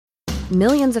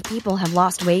Millions of people have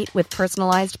lost weight with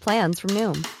personalized plans from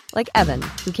Noom. Like Evan,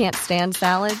 who can't stand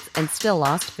salads and still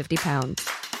lost 50 pounds.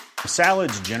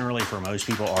 Salads generally for most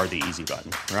people are the easy button,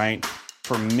 right?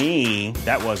 For me,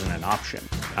 that wasn't an option.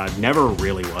 I never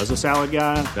really was a salad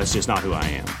guy. That's just not who I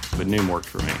am. But Noom worked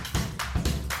for me.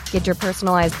 Get your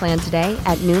personalized plan today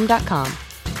at Noom.com.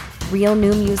 Real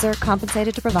Noom user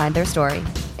compensated to provide their story.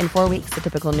 In 4 weeks, the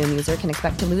typical Noom user can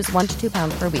expect to lose 1 to 2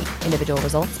 pounds per week. Individual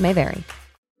results may vary.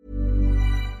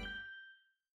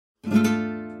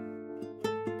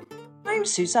 I'm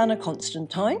Susanna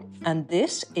Constantine, and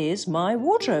this is My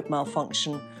Wardrobe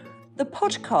Malfunction, the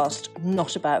podcast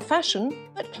not about fashion,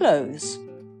 but clothes.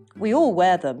 We all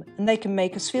wear them, and they can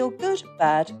make us feel good,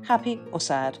 bad, happy, or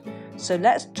sad. So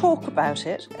let's talk about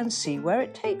it and see where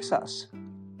it takes us.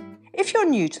 If you're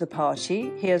new to the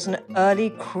party, here's an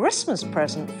early Christmas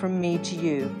present from me to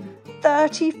you.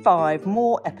 35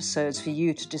 more episodes for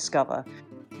you to discover.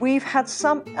 We've had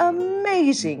some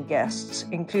amazing guests,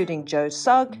 including Joe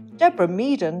Sugg, Deborah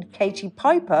Meaden, Katie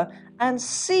Piper, and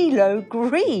CeeLo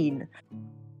Green.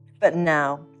 But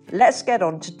now, let's get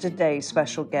on to today's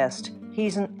special guest.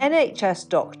 He's an NHS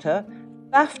doctor,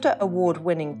 BAFTA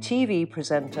award-winning TV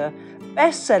presenter,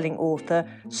 best-selling author,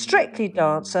 Strictly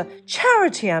dancer,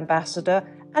 charity ambassador,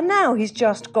 and now he's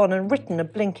just gone and written a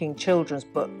blinking children's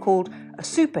book called A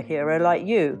Superhero Like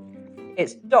You.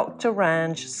 It's Dr.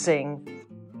 Ranj Singh.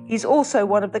 He's also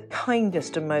one of the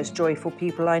kindest and most joyful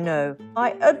people I know. I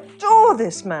adore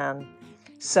this man.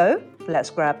 So, let's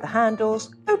grab the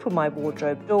handles, open my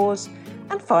wardrobe doors,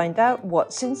 and find out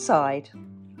what's inside.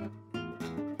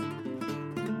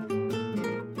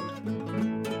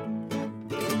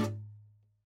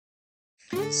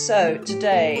 So,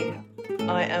 today,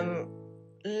 I am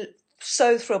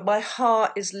so thrilled. My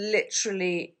heart is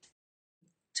literally,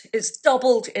 it's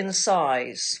doubled in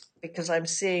size, because I'm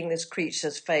seeing this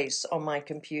creature's face on my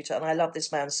computer, and I love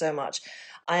this man so much.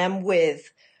 I am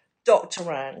with Dr.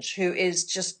 Ranj, who is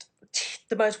just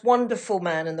the most wonderful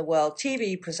man in the world,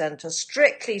 TV presenter,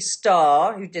 Strictly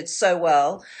star, who did so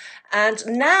well, and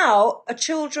now a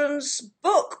children's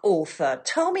book author.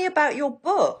 Tell me about your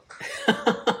book.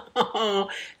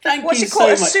 Thank What's you it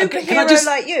called? so much. A Superhero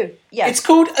Like You. Yes. It's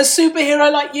called A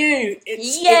Superhero Like You.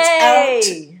 It's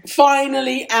out,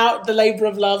 finally out, the labour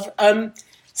of love.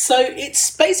 So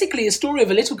it's basically a story of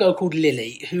a little girl called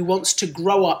Lily who wants to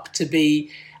grow up to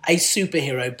be a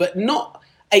superhero, but not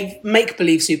a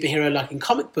make-believe superhero like in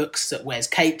comic books that wears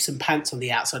capes and pants on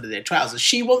the outside of their trousers.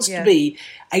 She wants to be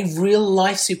a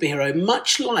real-life superhero,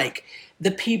 much like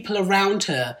the people around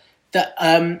her that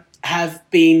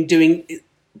have been doing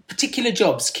particular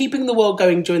jobs, keeping the world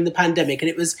going during the pandemic. And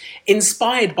it was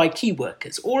inspired by key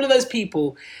workers, all of those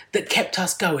people that kept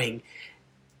us going.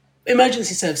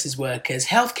 Emergency services workers,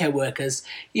 healthcare workers,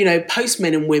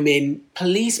 postmen and women,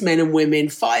 policemen and women,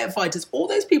 firefighters, all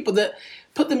those people that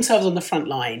put themselves on the front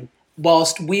line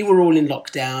whilst we were all in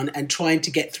lockdown and trying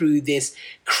to get through this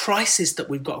crisis that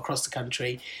we've got across the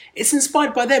country. It's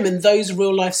inspired by them and those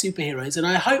real life superheroes. And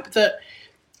I hope that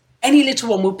any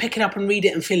little one will pick it up and read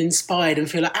it and feel inspired and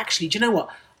feel like, actually, do you know what?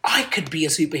 I could be a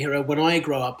superhero when I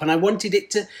grow up. And I wanted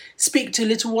it to speak to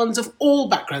little ones of all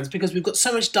backgrounds, because we've got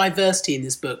so much diversity in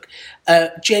this book.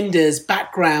 Genders,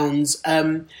 backgrounds,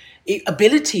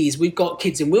 abilities. We've got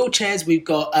kids in wheelchairs. We've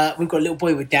got a little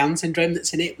boy with Down syndrome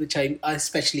that's in it, which I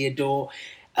especially adore.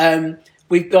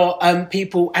 We've got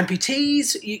people,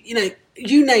 amputees,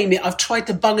 you name it. I've tried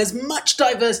to bung as much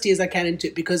diversity as I can into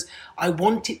it because I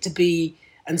want it to be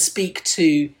and speak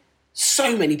to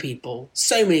so many people,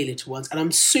 so many little ones, and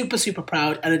I'm super, super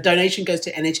proud. And a donation goes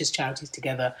to NHS Charities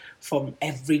Together from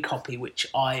every copy, which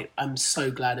I am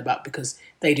so glad about because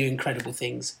they do incredible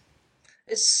things.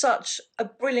 It's such a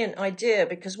brilliant idea,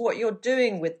 because what you're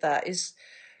doing with that is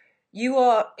you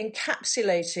are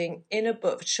encapsulating in a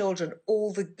book for children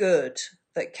all the good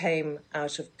that came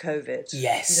out of COVID.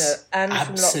 Yes, and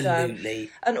absolutely. From lockdown.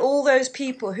 And all those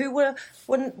people who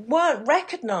weren't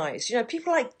recognised,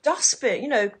 people like dustbin,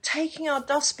 taking our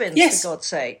dustbins, for God's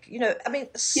sake.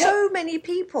 So many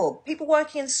people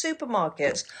working in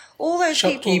supermarkets, all those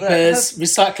shopkeepers,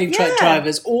 recycling truck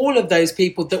drivers, all of those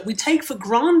people that we take for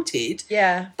granted,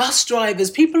 bus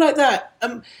drivers, people like that,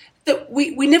 that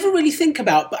we never really think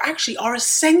about, but actually are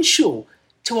essential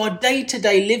to our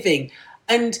day-to-day living.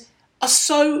 And are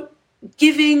so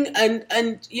giving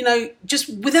and just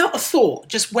without a thought,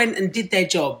 just went and did their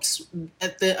jobs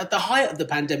at the height of the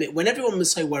pandemic when everyone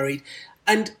was so worried.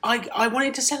 And I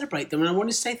wanted to celebrate them and I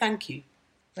wanted to say thank you.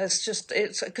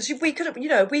 It's because we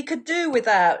could do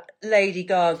without Lady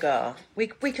Gaga. We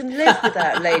can live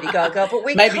without Lady Gaga, but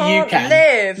we Maybe can't you can.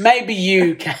 live. Maybe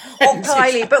you can. Or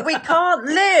Kylie, but we can't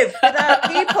live without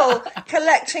people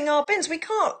collecting our bins. We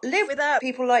can't live without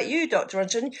people like you, Dr.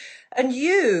 Runge. And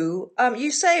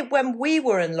you say when we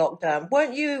were in lockdown, were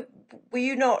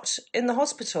you not in the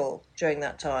hospital during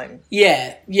that time?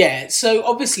 Yeah. So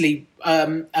obviously,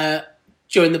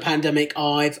 during the pandemic,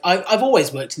 I've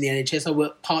always worked in the NHS. I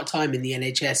worked part-time in the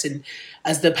NHS. And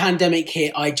as the pandemic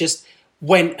hit, I just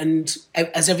went and,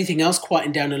 as everything else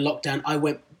quietened down in lockdown, I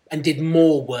went and did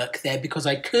more work there because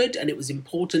I could, and it was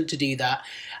important to do that.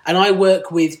 And I work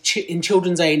in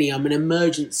Children's A&E. I'm an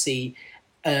emergency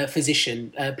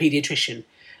physician, paediatrician.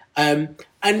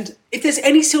 And if there's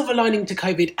any silver lining to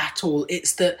COVID at all,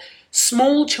 it's that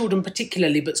small children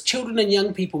particularly, but children and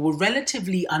young people were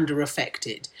relatively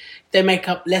under-affected. They make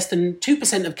up less than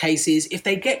 2% of cases. If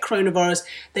they get coronavirus,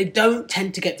 they don't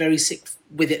tend to get very sick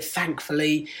with it,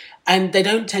 thankfully, and they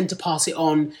don't tend to pass it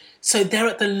on. So they're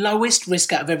at the lowest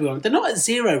risk out of everyone. They're not at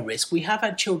zero risk. We have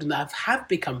had children that have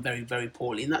become very, very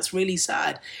poorly, and that's really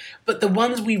sad. But the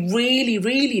ones we really,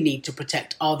 really need to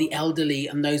protect are the elderly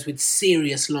and those with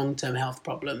serious long-term health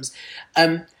problems.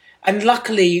 And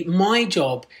luckily, my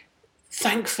job,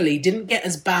 thankfully, didn't get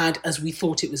as bad as we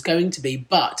thought it was going to be,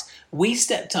 but we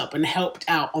stepped up and helped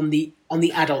out on the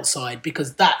adult side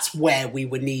because that's where we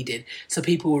were needed. So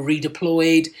people were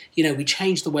redeployed, we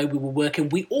changed the way we were working.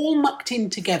 We all mucked in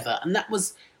together, and that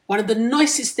was one of the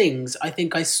nicest things I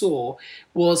think I saw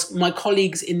was my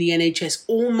colleagues in the NHS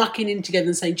all mucking in together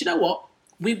and saying, do you know what?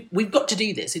 We've got to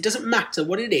do this. It doesn't matter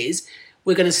what it is.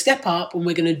 We're going to step up and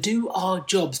we're going to do our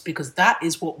jobs because that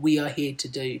is what we are here to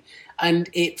do. And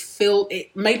it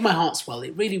made my heart swell.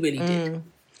 It really, really did.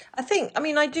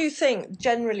 I do think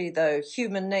generally, though,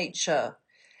 human nature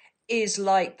is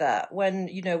like that. When,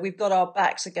 we've got our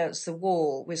backs against the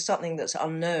wall with something that's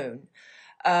unknown,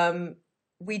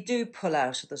 we do pull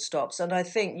out of the stops. And I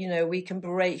think, we can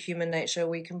berate human nature.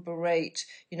 We can berate,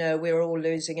 we're all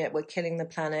losing it. We're killing the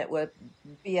planet. We're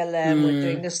BLM. We're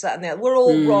doing this, that, and that. We're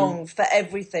all wrong for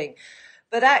everything.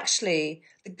 But actually,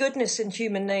 the goodness in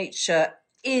human nature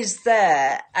is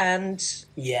there, and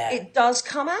it does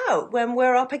come out when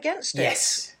we're up against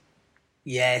it.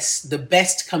 Yes, the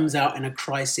best comes out in a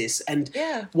crisis. And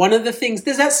one of the things,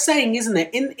 there's that saying, isn't there?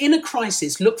 In a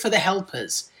crisis, look for the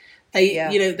helpers.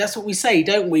 That's what we say,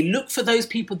 don't we? Look for those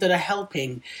people that are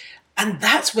helping. And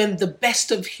that's when the best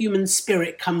of human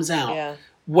spirit comes out.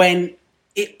 When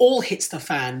it all hits the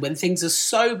fan, when things are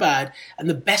so bad and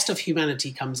the best of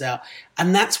humanity comes out.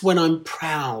 And that's when I'm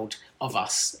proud of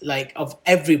us, like of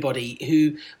everybody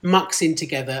who mucks in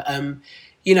together. And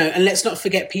let's not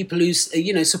forget people who,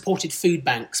 supported food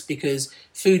banks because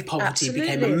food poverty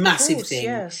became a massive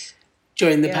thing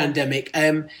during the pandemic.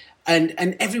 And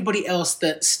everybody else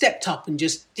that stepped up and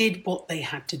just did what they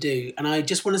had to do. And I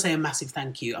just want to say a massive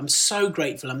thank you. I'm so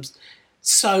grateful. I'm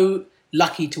so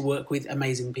lucky to work with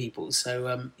amazing people.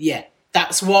 So,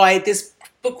 that's why this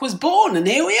book was born, and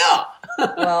here we are.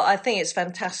 Well, I think it's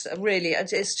fantastic. Really,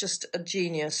 it's just a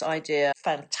genius idea.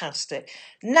 Fantastic.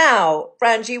 Now,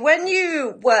 Brangie, when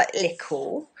you were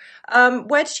little,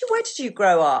 where did you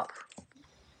grow up?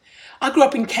 I grew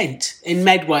up in Kent, in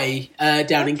Medway,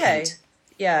 down in Kent.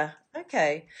 Yeah.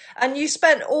 Okay. And you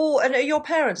spent and are your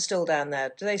parents still down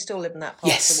there? Do they still live in that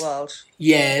part of the world?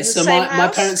 Yeah. So my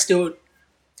parents still.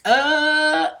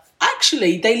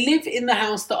 Actually, they live in the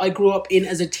house that I grew up in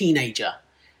as a teenager.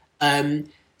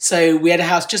 So we had a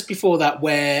house just before that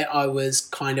where I was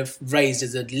kind of raised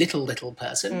as a little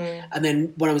person. And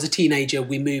then when I was a teenager,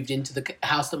 we moved into the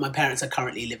house that my parents are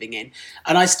currently living in.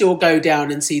 And I still go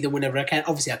down and see them whenever I can.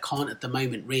 Obviously, I can't at the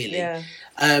moment, really. Yeah.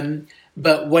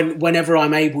 But whenever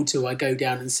I'm able to, I go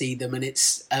down and see them. And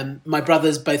it's my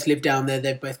brothers both live down there.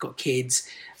 They've both got kids.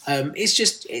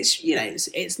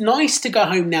 It's nice to go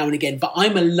home now and again, but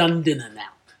I'm a Londoner now.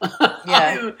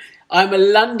 Yeah. I'm a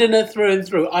Londoner through and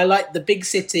through. I like the big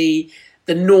city,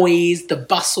 the noise, the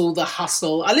bustle, the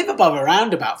hustle. I live above a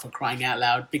roundabout, for crying out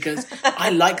loud, because I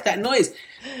like that noise.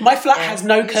 My flat has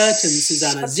no curtains,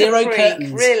 Susanna. Zero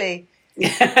curtains. Really?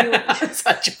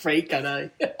 Such a freak, I know.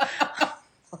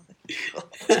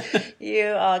 You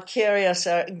are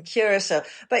curiouser.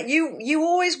 But you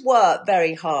always work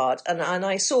very hard, and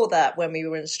I saw that when we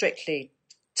were in Strictly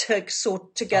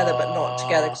together but not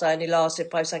together because I only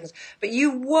lasted 5 seconds. But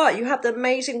you have the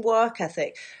amazing work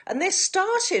ethic, and this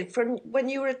started from when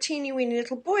you were a teeny-weeny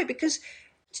little boy, because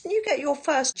didn't you get your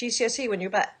first GCSE when you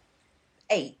were about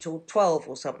 8 or 12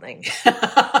 or something?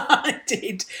 I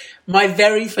did. My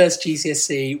very first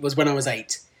GCSE was when I was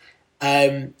 8.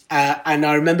 And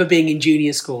I remember being in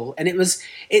junior school, and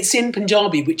it's in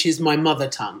Punjabi, which is my mother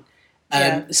tongue.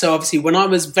 So obviously when I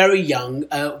was very young,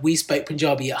 we spoke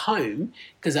Punjabi at home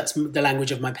because that's the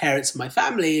language of my parents and my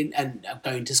family, and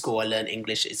going to school I learned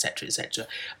English, etc., etc.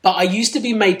 But I used to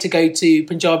be made to go to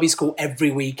Punjabi school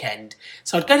every weekend.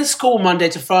 So I'd go to school Monday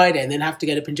to Friday and then have to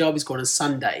go to Punjabi school on a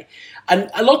Sunday. And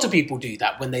a lot of people do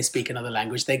that when they speak another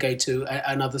language. They go to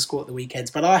another school at the weekends,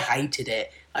 but I hated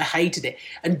it.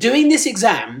 And doing this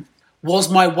exam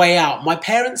was my way out. My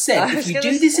parents said, if you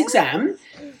do this exam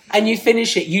and you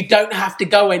finish it, you don't have to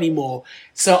go anymore.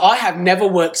 So I have never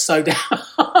worked so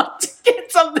hard to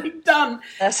get something done.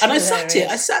 That's and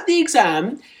hilarious. I sat the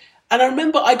exam, and I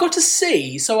remember I got a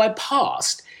C, so I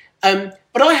passed.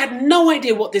 But I had no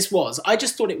idea what this was. I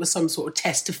just thought it was some sort of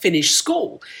test to finish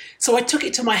school. So I took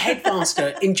it to my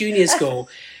headmaster in junior school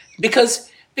because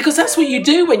that's what you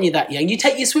do when you're that young. You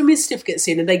take your swimming certificates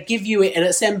in and they give you it at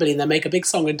assembly and they make a big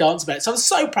song and dance about it. So I was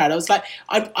so proud. I was like,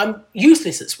 I'm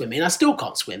useless at swimming. I still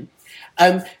can't swim.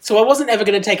 So I wasn't ever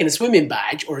going to take in a swimming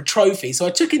badge or a trophy. So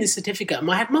I took in this certificate, and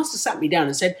my headmaster sat me down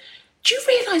and said, do you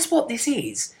realise what this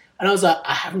is? And I was like,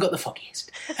 I haven't got the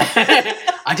foggiest.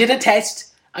 I did a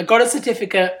test. I got a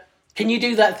certificate. Can you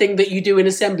do that thing that you do in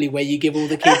assembly where you give all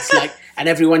the kids and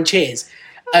everyone cheers?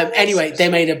 Anyway, they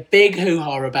made a big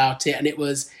hoo-ha about it, and it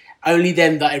was only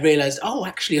then that I realised,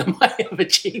 actually I might have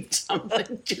achieved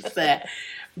something just there.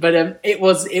 But it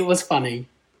was funny.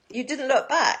 You didn't look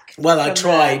back? Well, I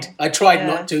tried. I tried Yeah.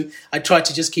 not to. I tried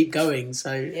to just keep going.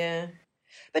 So Yeah.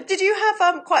 But did you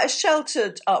have quite a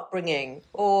sheltered upbringing,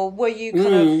 or were you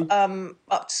kind of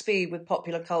up to speed with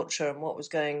popular culture and what was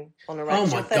going on around? Oh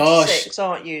my You're 36, gosh.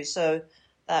 aren't you? So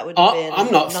that would have been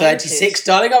I'm not 90s. 36,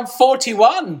 darling. I'm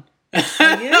 41.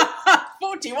 Are you?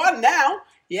 41 now.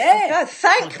 Yeah. No,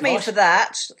 thank Oh, me gosh. for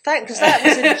that. Because that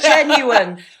was a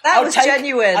genuine.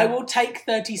 Genuine. I will take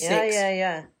 36.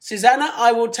 Yeah. Susanna,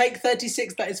 I will take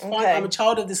 36. That is fine. Okay. I'm a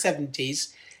child of the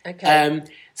 70s. Okay.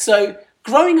 So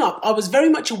growing up, I was very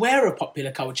much aware of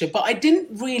popular culture, but I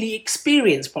didn't really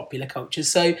experience popular culture.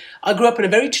 So I grew up in a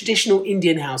very traditional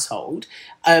Indian household.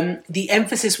 The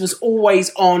emphasis was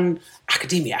always on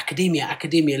academia,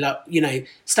 like,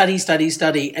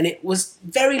 study. And it was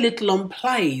very little on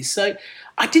plays. So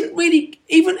I didn't really,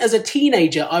 even as a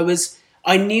teenager,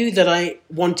 I knew that I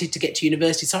wanted to get to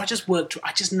university, so I just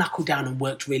knuckled down and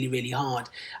worked really, really hard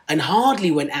and hardly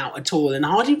went out at all and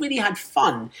hardly really had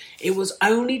fun. It was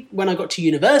only when I got to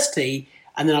university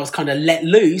and then I was kind of let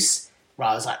loose where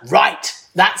I was like, right,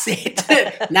 that's it.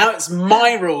 Now it's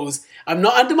my rules. I'm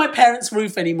not under my parents'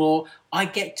 roof anymore. I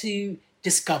get to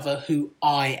discover who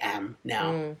I am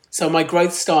now. So my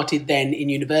growth started then in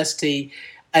university,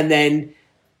 and then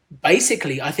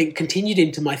basically, I think, continued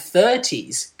into my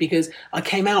 30s because I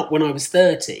came out when I was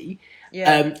 30.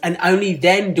 Yeah. And only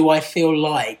then do I feel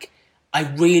like I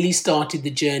really started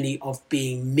the journey of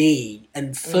being me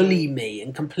and fully me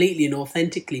and completely and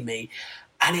authentically me.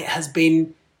 And it has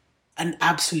been an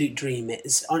absolute dream.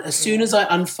 As soon as I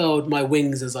unfurled my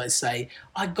wings, as I say,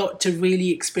 I got to really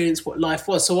experience what life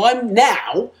was. So I'm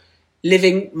now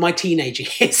living my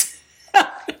teenage years.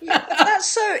 That's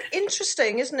so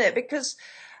interesting, isn't it? Because,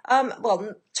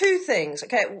 two things.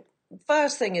 Okay,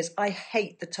 first thing is I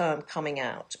hate the term coming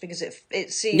out because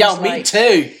it seems like... Yeah, me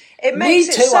too. It makes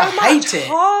me it too. so I hate much it.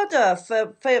 harder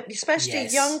for especially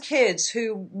Yes. young kids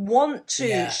who want to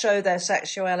Yeah. show their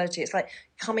sexuality. It's like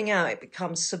coming out, it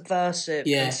becomes subversive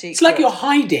Yeah, and secret. it's like you're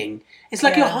hiding. It's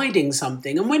like Yeah. you're hiding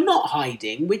something, and we're not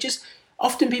hiding. We're just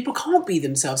often people can't be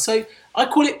themselves. So I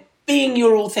call it being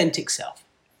your authentic self,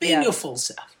 being Yeah. your full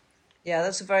self. Yeah,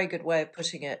 that's a very good way of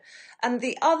putting it. And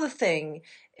the other thing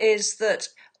is that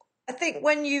I think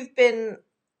when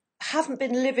haven't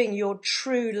been living your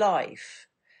true life,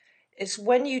 it's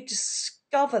when you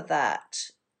discover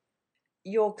that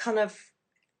you are kind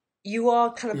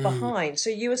of behind.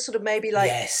 So you were sort of maybe like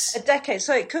Yes. a decade.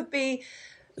 So it could be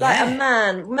like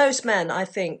most men, I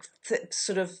think,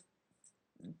 sort of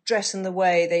dress in the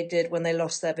way they did when they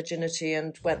lost their virginity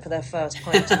and went for their first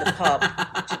pint in the pub.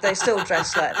 They still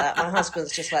dress like that. My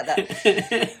husband's just like that.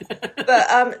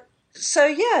 But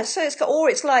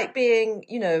it's like being,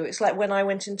 it's like when I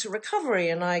went into recovery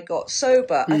and I got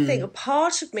sober. I think a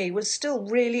part of me was still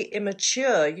really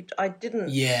immature. I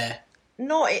didn't,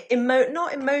 not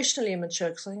emotionally immature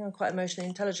because I think I'm quite emotionally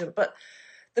intelligent, but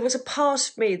there was a part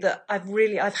of me that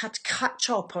I've had to catch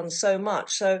up on so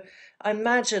much. So I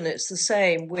imagine it's the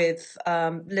same with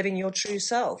living your true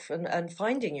self and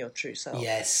finding your true self.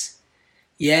 Yes.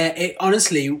 Yeah,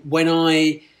 honestly, when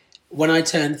I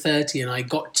turned 30 and I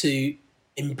got to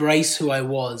embrace who I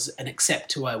was and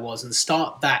accept who I was and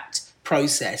start that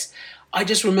process, I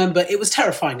just remember it was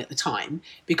terrifying at the time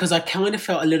because I kind of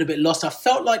felt a little bit lost. I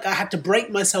felt like I had to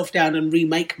break myself down and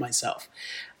remake myself.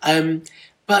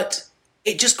 But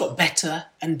it just got better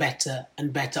and better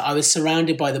and better. I was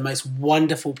surrounded by the most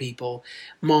wonderful people.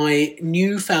 My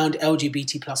newfound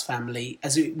LGBT plus family,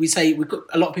 as we say,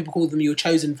 a lot of people call them your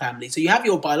chosen family. So you have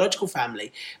your biological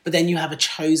family, but then you have a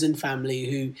chosen family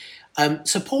who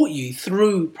support you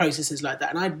through processes like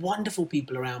that. And I had wonderful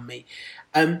people around me.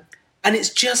 And it's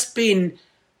just been,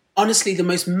 honestly, the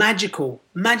most magical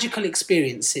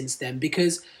experience since then,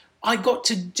 because I got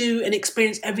to do and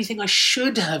experience everything I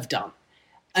should have done.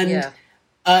 And,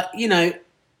 and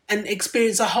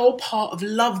experience a whole part of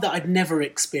love that I'd never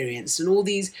experienced, and all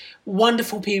these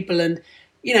wonderful people, and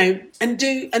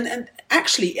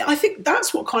actually, I think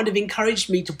that's what kind of encouraged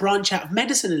me to branch out of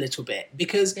medicine a little bit,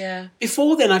 because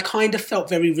before then I kind of felt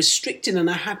very restricted, and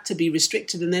I had to be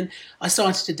restricted, and then I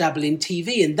started to dabble in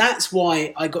TV, and that's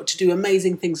why I got to do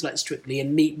amazing things like Strictly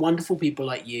and meet wonderful people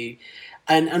like you,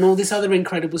 and all this other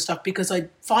incredible stuff, because I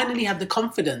finally had the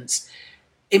confidence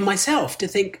in myself to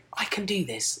think, I can do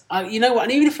this. You know what?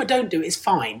 And even if I don't do it, it's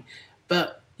fine.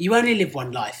 But you only live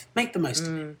one life. Make the most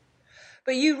of it.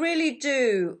 But you really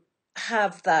do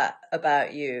have that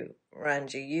about you,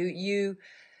 Ranji. You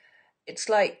it's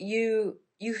like you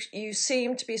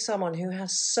seem to be someone who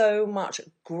has so much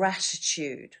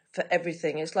gratitude for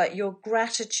everything. It's like your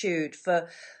gratitude for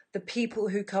the people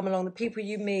who come along, the people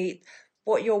you meet,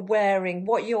 what you're wearing,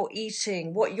 what you're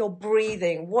eating, what you're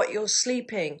breathing, what you're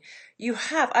sleeping.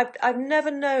 I've never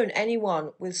known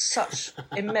anyone with such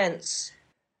immense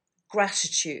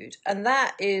gratitude, and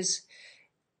that is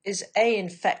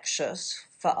infectious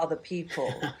for other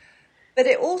people, but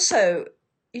it also,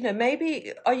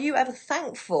 maybe, are you ever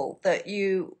thankful that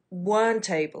you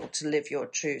weren't able to live your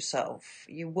true self?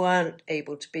 You weren't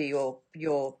able to be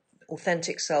your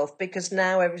authentic self, because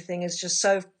now everything is just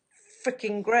so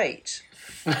freaking great.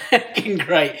 Freaking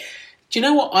great. Do you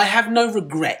know what? I have no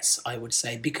regrets, I would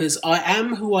say, because I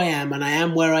am who I am, and I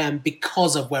am where I am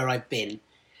because of where I've been.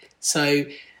 So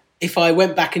if I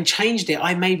went back and changed it,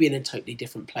 I may be in a totally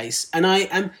different place. And I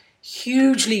am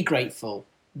hugely grateful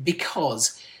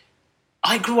because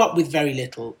I grew up with very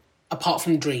little, apart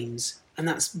from dreams. And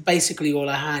that's basically all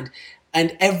I had.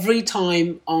 And every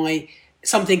time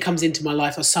something comes into my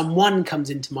life, or someone comes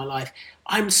into my life,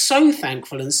 I'm so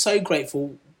thankful and so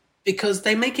grateful, because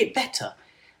they make it better.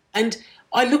 And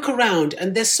I look around,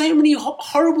 and there's so many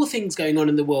horrible things going on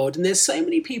in the world, and there's so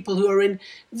many people who are in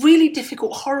really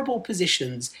difficult, horrible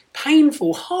positions,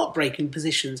 painful, heartbreaking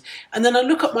positions. And then I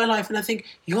look at my life and I think,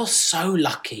 you're so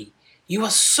lucky. You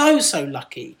are so, so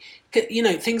lucky.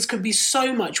 Things could be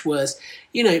so much worse.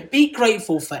 Be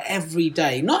grateful for every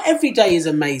day. Not every day is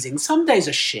amazing. Some days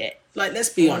are shit. Like, let's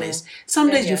be honest. Some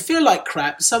days you feel like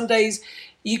crap. Some days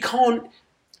you can't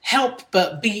help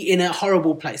but be in a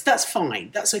horrible place. That's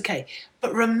fine. That's okay.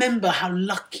 But remember how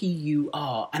lucky you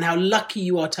are, and how lucky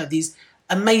you are to have these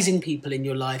amazing people in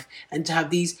your life, and to have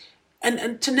these,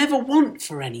 and to never want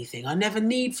for anything. I never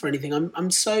need for anything. I'm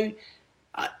so,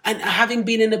 and having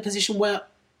been in a position where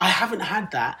I haven't had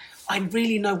that, I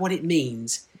really know what it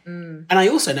means. And I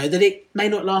also know that it may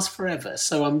not last forever.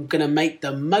 So I'm going to make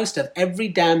the most of every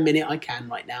damn minute I can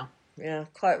right now. Yeah,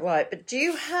 quite right. But do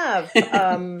you have,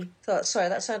 sorry,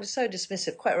 that sounded so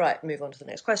dismissive. Quite right. Move on to the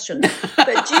next question.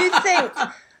 But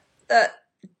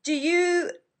do you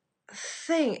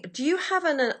have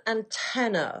an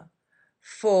antenna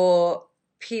for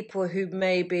people who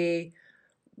maybe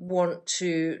want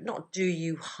to not do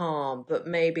you harm, but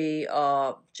maybe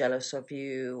are jealous of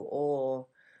you or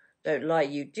don't like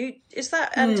you? Is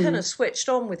that antenna switched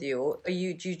on with you, or do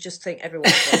you just think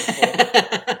everyone's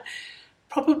wonderful?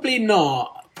 Probably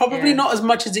not. Probably not as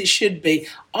much as it should be.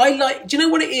 Do you know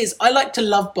what it is? I like to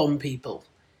love bomb people.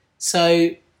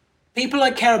 So people I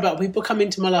care about, people come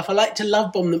into my life, I like to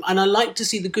love bomb them, and I like to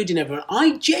see the good in everyone.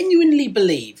 I genuinely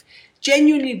believe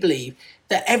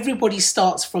that everybody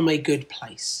starts from a good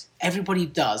place. Everybody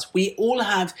does. We all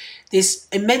have this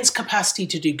immense capacity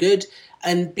to do good,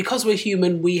 and because we're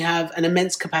human, we have an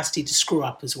immense capacity to screw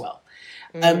up as well.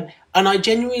 And I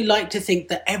genuinely like to think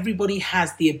that everybody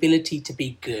has the ability to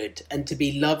be good, and to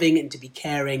be loving, and to be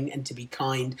caring, and to be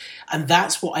kind. And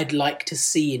that's what I'd like to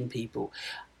see in people.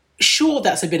 Sure,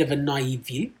 that's a bit of a naive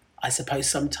view, I suppose,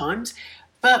 sometimes.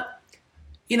 But,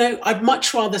 I'd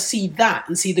much rather see that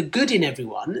and see the good in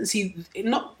everyone, and see,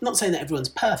 not saying that everyone's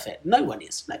perfect. No one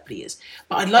is. Nobody is.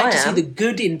 But I'd like to see the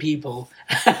good in people.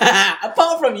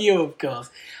 Apart from you, of course.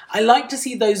 I like to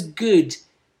see those good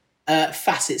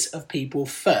facets of people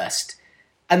first.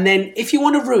 And then if you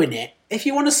want to ruin it, if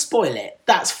you want to spoil it,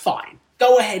 that's fine.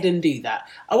 go ahead and do that.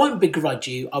 I won't begrudge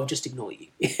you. I'll just ignore you.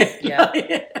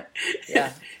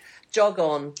 Yeah. Jog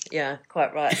on. Yeah,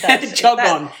 quite right. Jog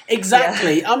on.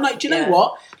 Exactly. Yeah. I'm like, do you know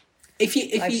what?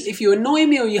 If you annoy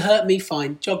me or you hurt me,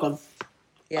 fine. Jog on.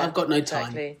 Yeah, I've got no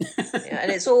time. Exactly.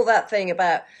 And it's all that thing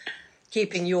about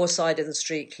keeping your side of the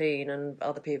street clean, and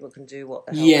other people can do what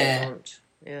the hell they want.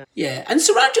 Yeah, and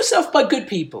surround yourself by good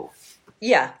people.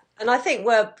 Yeah, and I think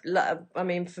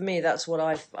for me, that's what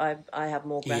I have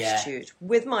more gratitude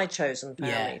with my chosen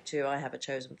family too. I have a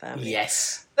chosen family.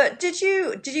 Yes. But did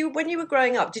you when you were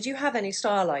growing up, did you have any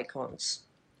style icons?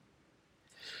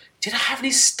 Did I have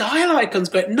any style icons?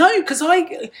 No, because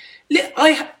I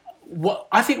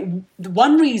think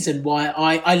one reason why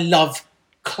I love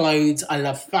clothes, I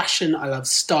love fashion, I love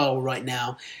style right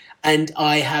now, and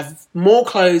I have more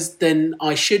clothes than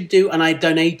I should do, and I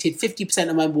donated 50%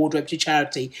 of my wardrobe to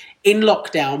charity in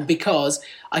lockdown because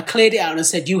I cleared it out and I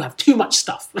said, you have too much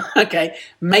stuff. Okay,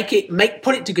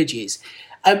 put it to good use.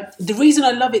 The reason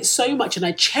I love it so much and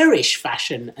I cherish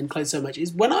fashion and clothes so much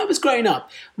is when I was growing up,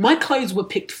 my clothes were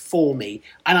picked for me,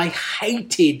 and I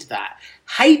hated that.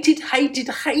 Hated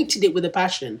it with a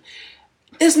passion.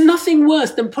 There's nothing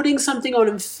worse than putting something on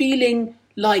and feeling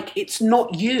like it's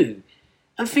not you,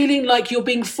 and feeling like you're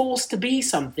being forced to be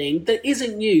something that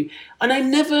isn't you. And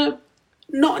I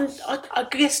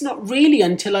guess not really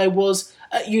until I was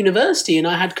at university and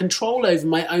I had control over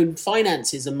my own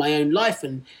finances and my own life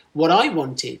and what I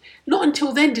wanted. Not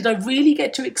until then did I really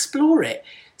get to explore it.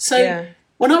 So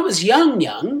when I was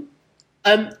young,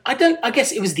 I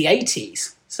guess it was the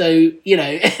 80s. So,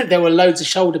 there were loads of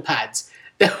shoulder pads.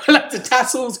 There were loads of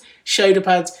tassels, shoulder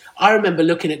pads. I remember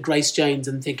looking at Grace Jones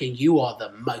and thinking, you are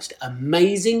the most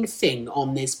amazing thing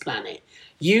on this planet.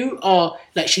 You are,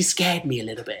 she scared me a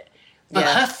little bit. But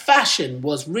her fashion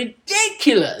was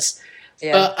ridiculous.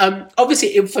 Yeah. But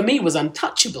obviously, it, for me, was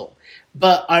untouchable.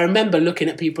 But I remember looking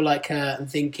at people like her and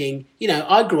thinking,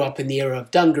 I grew up in the era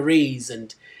of dungarees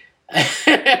and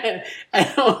and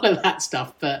all of that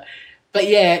stuff. But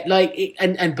yeah,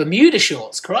 and Bermuda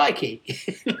shorts, crikey.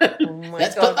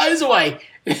 Let's put those away.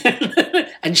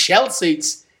 And shell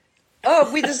suits.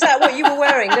 Oh, is that what you were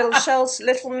wearing?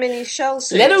 Little mini shell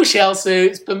suits? Little shell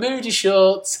suits, Bermuda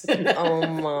shorts. Oh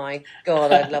my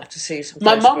God, I'd love to see some.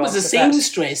 My mum was a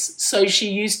seamstress, so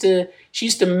she used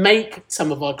to make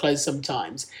some of our clothes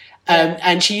sometimes.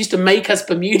 And she used to make us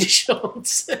Bermuda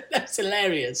shorts. That's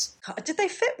hilarious. Did they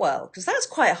fit well? Because that's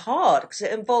quite hard, because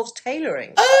it involves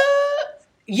tailoring.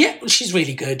 Yeah, she's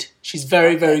really good. She's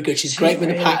very, very good. She's great with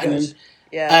a pattern. Good.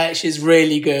 Yeah, she's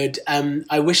really good.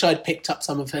 I wish I'd picked up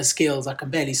some of her skills. I can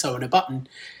barely sew on a button.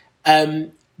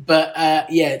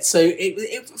 So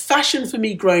fashion for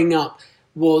me growing up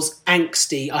was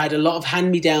angsty. I had a lot of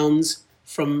hand-me-downs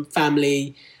from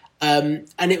family. And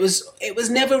it was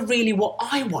never really what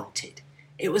I wanted.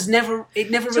 It never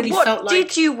really felt like. What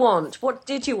did you want? Or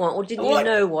didn't you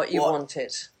know what you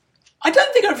wanted? I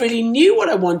don't think I really knew what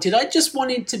I wanted. I just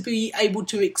wanted to be able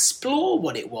to explore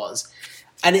what it was.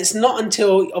 And it's not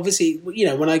until, obviously,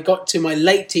 when I got to my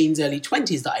late teens, early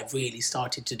 20s that I really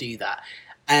started to do that.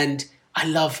 And I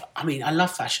love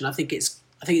fashion. I think it's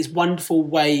a wonderful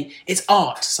way. It's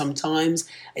art sometimes.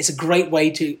 It's a great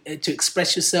way to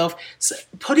express yourself. So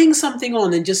putting something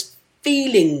on and just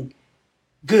feeling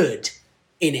good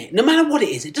in it, no matter what it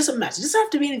is, it doesn't matter. It doesn't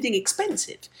have to be anything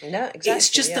expensive. No, exactly.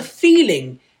 It's just the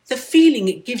feeling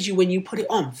it gives you when you put it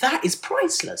on. That is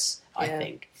priceless, I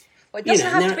think. Well, it doesn't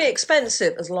have to be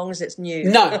expensive as long as it's new.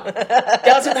 No, it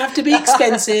doesn't have to be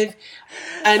expensive.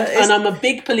 And I'm a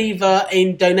big believer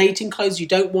in donating clothes you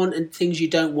don't want and things you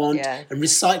don't want, and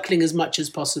recycling as much as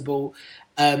possible.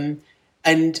 And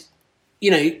there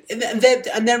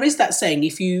is that saying: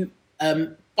 if you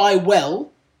buy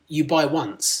well, you buy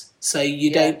once. So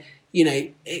you don't,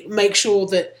 make sure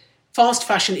that fast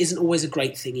fashion isn't always a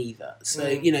great thing either. So,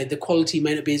 the quality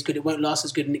may not be as good, it won't last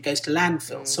as good, and it goes to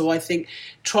landfill. So I think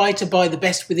try to buy the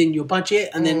best within your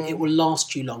budget, and then it will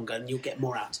last you longer and you'll get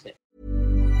more out of it.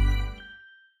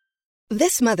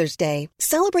 This Mother's Day,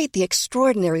 celebrate the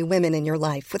extraordinary women in your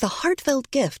life with a heartfelt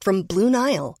gift from Blue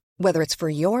Nile. Whether it's for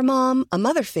your mom, a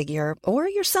mother figure, or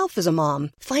yourself as a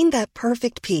mom, find that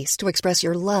perfect piece to express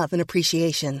your love and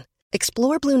appreciation.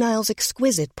 Explore Blue Nile's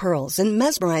exquisite pearls and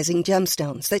mesmerizing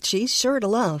gemstones that she's sure to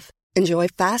love. Enjoy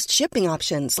fast shipping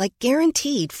options like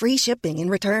guaranteed free shipping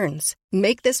and returns.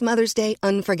 Make this Mother's Day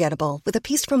unforgettable with a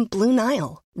piece from Blue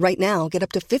Nile. Right now, get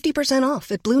up to 50%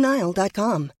 off at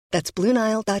BlueNile.com. That's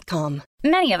BlueNile.com.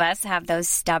 Many of us have those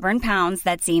stubborn pounds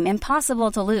that seem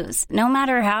impossible to lose, no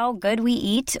matter how good we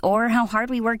eat or how hard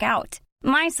we work out.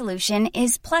 My solution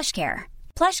is PlushCare.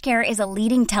 PlushCare is a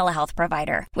leading telehealth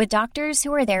provider with doctors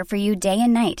who are there for you day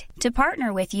and night to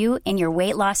partner with you in your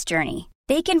weight loss journey.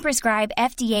 They can prescribe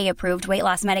FDA-approved weight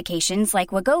loss medications like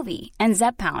Wegovy and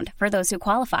Zepbound for those who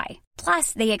qualify.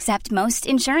 Plus, they accept most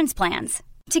insurance plans.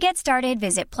 To get started,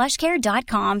 visit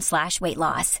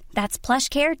plushcare.com/weightloss. That's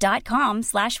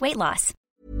plushcare.com/weightloss.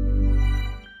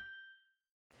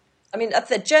 I mean,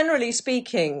 generally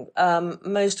speaking,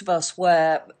 most of us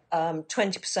wear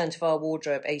 20% of our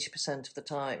wardrobe 80% of the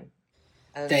time.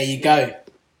 And, there you go.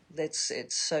 It's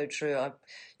so true.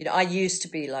 I used to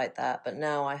be like that, but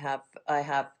now I have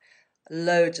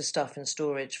loads of stuff in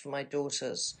storage for my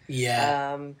daughters.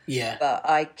 Yeah. But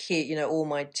I keep, all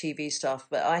my TV stuff.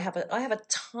 But I have a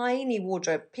tiny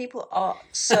wardrobe. People are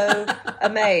so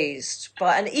amazed,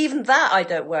 and even that I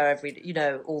don't wear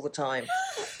all the time.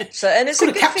 So, and it's a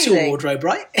good capsule feeling. Wardrobe,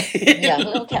 right? Yeah, a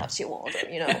little capsule wardrobe,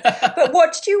 But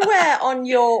what did you wear on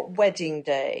your wedding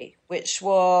day? Which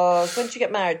was, when did you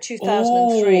get married?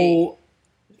 2003. Oh,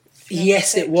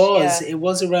 yes, it was. Yeah. It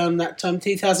was around that time.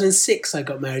 2006 I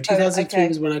got married. 2003 okay.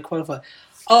 was when I qualified.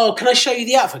 Oh, can I show you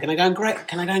the outfit? Can I go and grab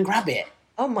it?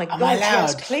 Oh my God, I allowed?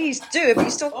 yes, please do. Have you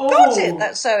still got it?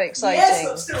 That's so exciting. Yes,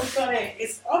 I've still got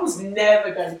it. I was never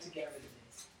going to get rid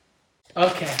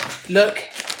of this. Okay, look.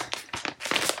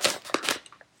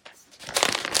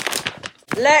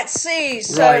 Let's see.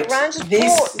 So Right, Rand has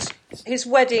bought his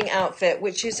wedding outfit,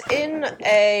 which is in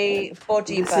a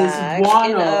body bag.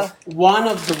 This is one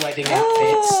of the wedding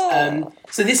outfits.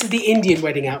 So this is the Indian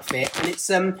wedding outfit, and it's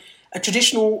a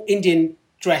traditional Indian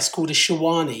dress called a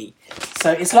sherwani.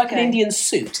 So it's like an Indian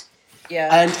suit. Yeah,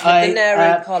 and with the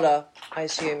Nehru collar, I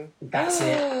assume. That's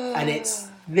it. And it's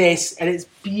this, and it's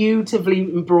beautifully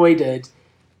embroidered,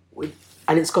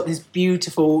 and it's got this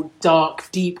beautiful,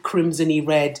 dark, deep crimson-y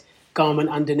red garment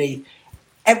underneath.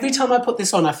 Every time I put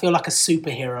this on, I feel like a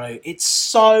superhero. It's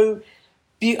so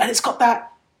beautiful, and it's got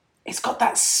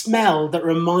that smell that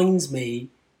reminds me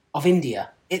of India.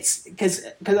 It's because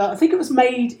I think it was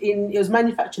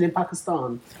manufactured in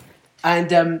Pakistan, and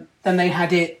then they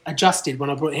had it adjusted when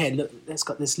I brought it here. Look, it's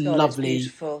got this lovely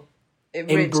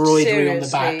embroidery on the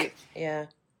back. Yeah,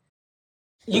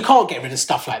 you can't get rid of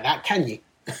stuff like that, can you?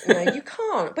 No, you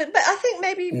can't. But I think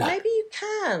maybe you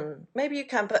can. Maybe you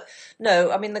can. But no,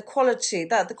 I mean the quality of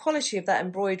that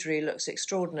embroidery looks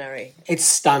extraordinary. It's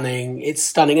stunning.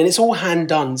 And it's all hand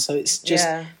done. So it's just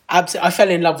absolutely. I fell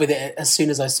in love with it as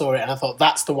soon as I saw it, and I thought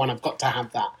that's the one. I've got to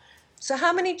have that. So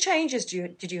how many changes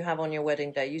did you have on your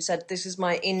wedding day? You said this is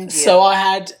my Indian. So I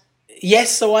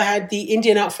had the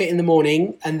Indian outfit in the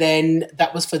morning, and then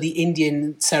that was for the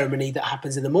Indian ceremony that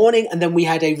happens in the morning, and then we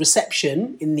had a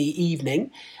reception in the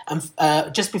evening, and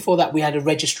just before that we had a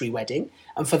registry wedding,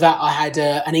 and for that I had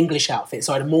an English outfit,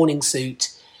 so I had a morning suit,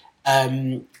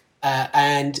 and for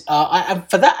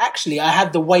that actually I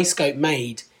had the waistcoat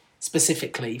made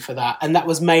specifically for that, and that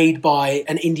was made by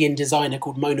an Indian designer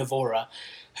called Mona Vora,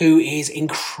 who is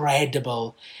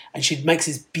incredible. And she makes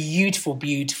these beautiful,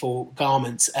 beautiful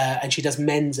garments. And she does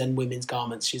men's and women's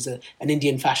garments. She's an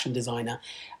Indian fashion designer.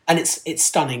 And it's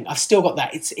stunning. I've still got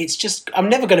that. It's just, I'm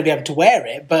never going to be able to wear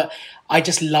it, but I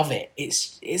just love it.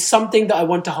 It's something that I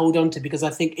want to hold on to because I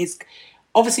think it's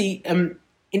obviously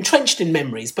entrenched in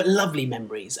memories, but lovely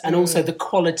memories. And also the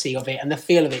quality of it and the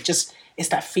feel of it. Just, it's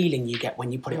that feeling you get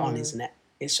when you put it on, isn't it?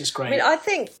 It's just great. I mean, I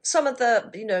think some of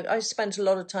the, I spent a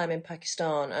lot of time in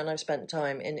Pakistan and I've spent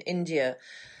time in India.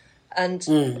 And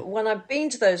when I've been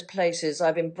to those places,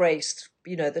 I've embraced,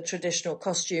 the traditional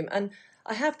costume. And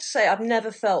I have to say, I've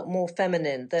never felt more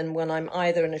feminine than when I'm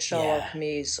either in a shalwar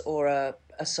kameez or a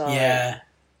sari. Yeah.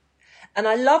 And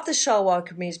I love the shalwar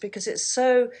kameez because it's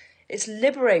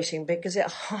liberating because it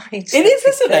hides. It is,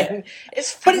 isn't it?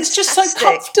 But it's just so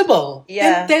comfortable.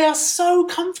 Yeah. They are so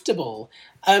comfortable.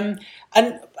 And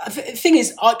the thing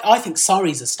is, I think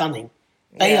saris are stunning.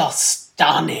 They are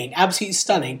stunning, absolutely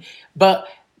stunning. But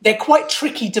they're quite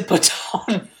tricky to put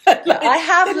on. I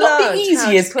have learned not the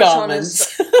easiest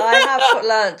garments. I have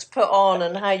learned to put on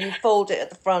and how you fold it at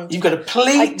the front. You've got to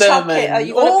pleat them and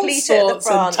you've got to pleat it at the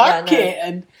front. And tuck it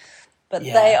and. But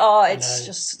they are, it's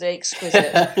just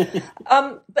exquisite.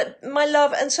 But my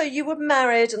love, and so you were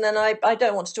married, and then I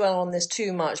don't want to dwell on this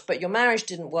too much, but your marriage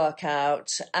didn't work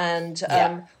out. And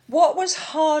what was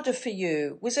harder for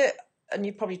you? Was it, and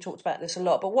you probably talked about this a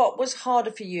lot, but what was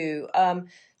harder for you,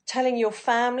 telling your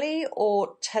family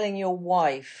or telling your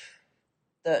wife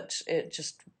that it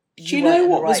just... Do you know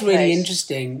what was really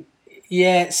interesting?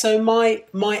 Yeah, so my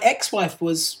ex-wife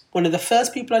was one of the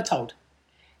first people I told.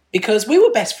 Because we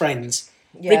were best friends.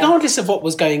 Yeah. Regardless of what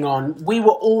was going on, we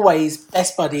were always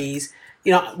best buddies.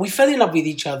 You know, we fell in love with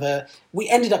each other. We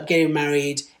ended up getting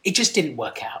married. It just didn't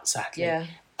work out, sadly. Yeah.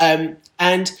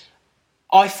 And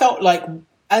I felt like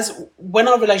when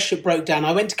our relationship broke down,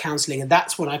 I went to counselling, and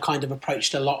that's when I kind of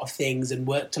approached a lot of things and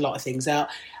worked a lot of things out.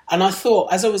 And I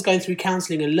thought, as I was going through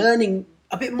counselling and learning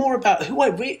a bit more about who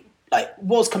I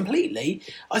was completely,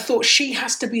 I thought she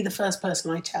has to be the first person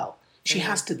I tell. She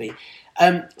has to be.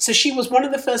 So she was one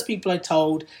of the first people I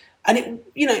told, and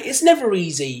it's never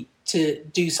easy to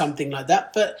do something like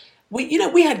that. But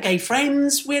we had gay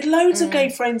friends, we had loads of gay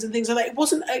friends and things like that.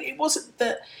 It wasn't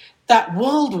that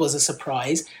world was a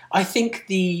surprise. I think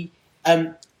the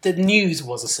news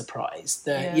was a surprise.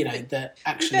 That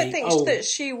actually. You don't think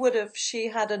that she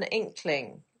had an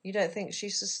inkling? You don't think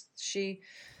she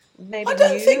maybe? I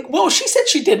don't think. Well, she said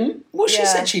she didn't. She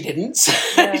said she didn't.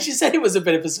 She said it was a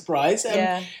bit of a surprise.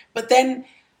 But then,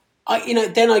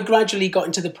 I gradually got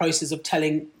into the process of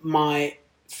telling my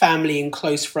family and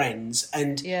close friends,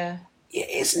 and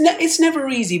it's never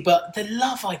easy. But the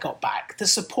love I got back, the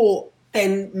support,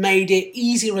 then made it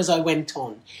easier as I went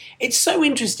on. It's so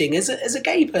interesting. As a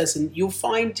gay person, you'll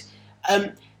find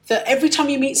that every time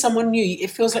you meet someone new, it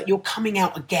feels like you're coming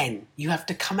out again. You have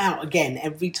to come out again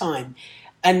every time.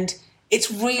 And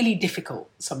it's really difficult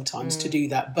sometimes to do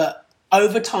that. But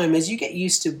over time, as you get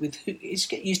used to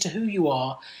who you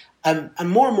are, and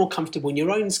more comfortable in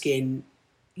your own skin,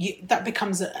 that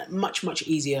becomes a much, much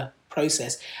easier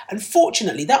process. And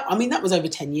fortunately, that was over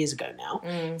 10 years ago now.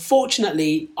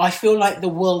 Fortunately, I feel like the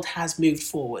world has moved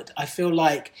forward. I feel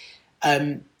like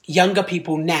younger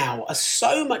people now are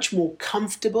so much more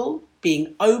comfortable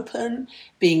being open,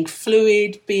 being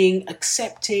fluid, being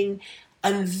accepting,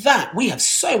 and that we have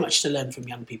so much to learn from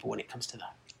young people when it comes to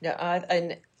that. Yeah,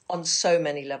 and on so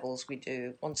many levels we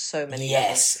do, on so many levels.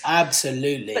 Yes,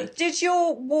 absolutely. But did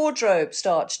your wardrobe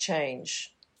start to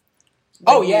change?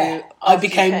 I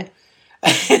became...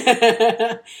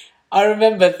 I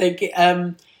remember thinking...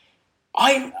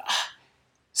 let's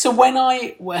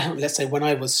say when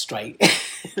I was straight,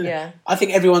 I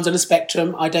think everyone's on a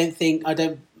spectrum. I don't think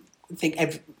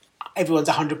everyone's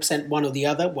 100% one or the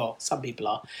other. Well, some people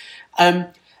are.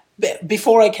 But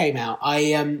before I came out,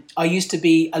 I used to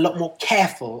be a lot more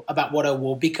careful about what I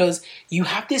wore, because you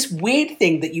have this weird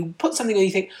thing that you put something on and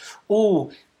you think,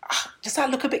 oh, does that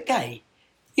look a bit gay?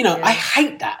 I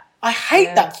hate that. I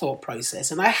hate that thought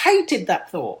process, and I hated that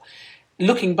thought.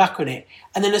 Looking back on it,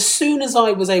 and then as soon as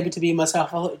I was able to be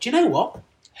myself, I thought, do you know what?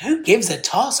 Who gives a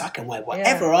toss? I can wear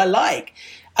whatever I like.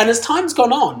 And as time's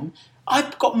gone on,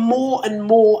 I've got more and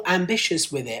more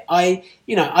ambitious with it.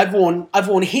 I've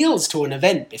worn heels to an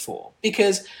event before,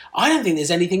 because I don't think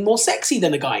there's anything more sexy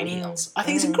than a guy in heels. I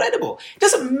think it's incredible. It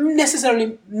doesn't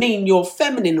necessarily mean you're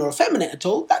feminine or effeminate at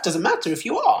all. That doesn't matter if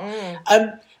you are.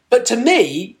 But to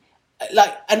me,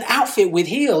 like an outfit with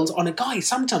heels on a guy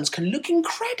sometimes can look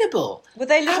incredible. Were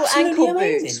they little ankle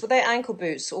boots? Were they ankle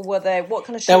boots, or were they what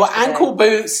kind of shoes? They were ankle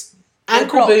boots.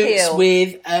 Ankle boots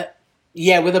with a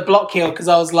block heel, because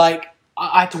I was like,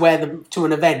 I had to wear them to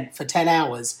an event for 10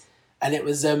 hours, and it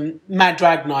was Mad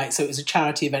Drag Night, so it was a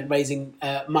charity event raising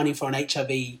money for an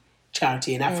HIV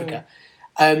charity in Africa,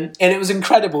 and it was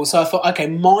incredible. So I thought, okay,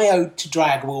 my ode to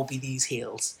drag will be these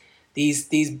heels,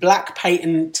 these black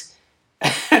patent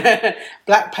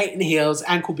heels,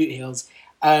 ankle boot heels.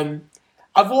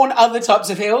 I've worn other types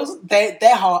of heels. They're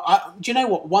hard. Do you know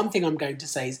what? One thing I'm going to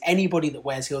say is anybody that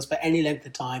wears heels for any length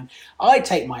of time, I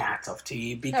take my hat off to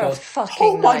you, because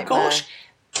my gosh,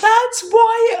 that's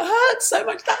why it hurts so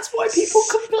much. That's why people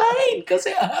complain, because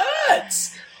it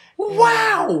hurts.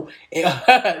 Wow, it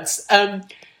hurts.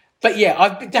 But yeah,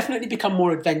 I've definitely become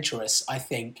more adventurous, I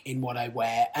think, in what I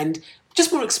wear, and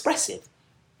just more expressive.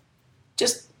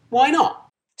 Just why not?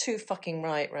 Too fucking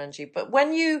right, Ranji. But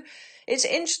it's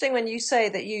interesting when you say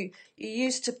that you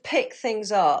used to pick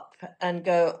things up and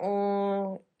go,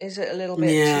 oh, is it a little bit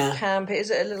too camp? Is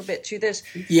it a little bit too this?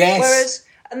 Yes.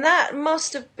 And that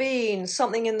must have been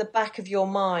something in the back of your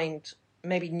mind,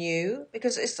 maybe new,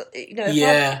 because it's,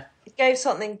 it gave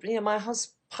something, my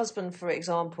husband, for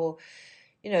example,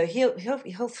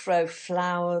 he'll throw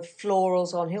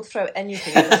florals on, he'll throw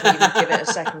anything, he doesn't even give it a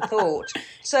second thought.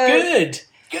 So Good.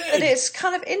 But it's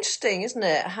kind of interesting, isn't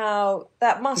it? How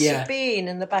that must have been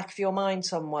in the back of your mind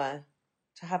somewhere,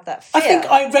 to have that fear. I think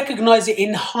I recognise it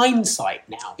in hindsight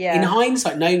now. Yeah. In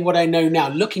hindsight, knowing what I know now,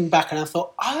 looking back, and I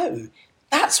thought, oh,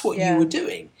 that's what you were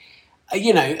doing.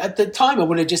 At the time I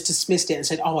would have just dismissed it and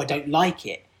said, oh, I don't like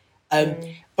it.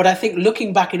 But I think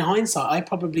looking back in hindsight, I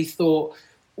probably thought,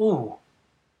 oh,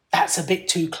 that's a bit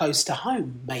too close to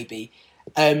home, maybe.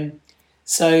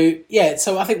 So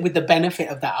I think with the benefit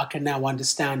of that, I can now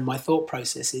understand my thought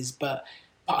processes. But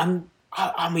I'm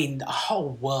I mean, a whole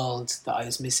world that I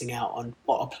was missing out on.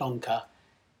 What a plonker.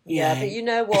 Yeah, but you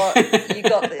know what?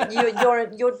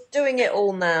 You're doing it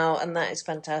all now, and that is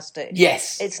fantastic.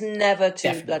 Yes. It's never too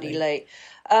Definitely. bloody late.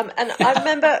 And I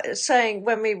remember saying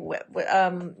when we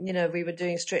were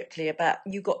doing Strictly about,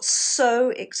 you got so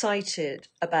excited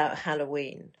about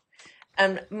Halloween.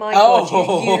 And my God,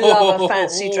 you love a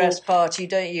fancy dress party,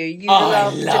 don't you? You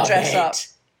love to dress up.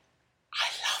 I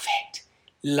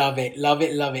love it.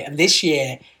 Love it. And this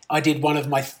year I did one of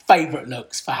my favourite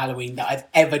looks for Halloween that I've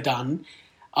ever done.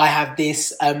 I had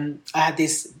this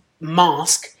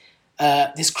mask,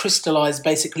 this crystallised,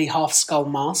 basically half skull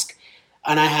mask.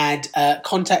 And I had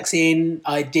contacts in,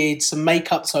 I did some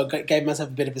makeup, so I gave myself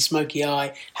a bit of a smoky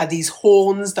eye, had these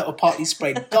horns that were partly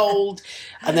sprayed gold,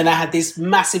 and then I had this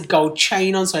massive gold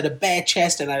chain on, so I had a bare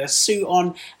chest, and I had a suit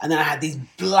on, and then I had these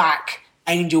black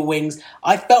angel wings.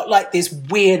 I felt like this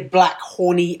weird black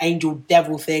horny angel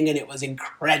devil thing, and it was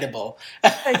incredible.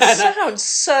 It sounds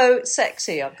so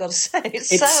sexy, I've got to say.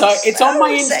 It's on my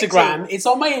Instagram. It's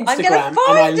on my Instagram, I'm gonna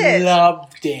find and I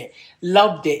it.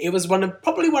 Loved it. It was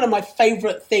probably one of my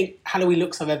favourite Halloween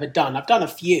looks I've ever done. I've done a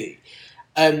few.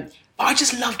 But I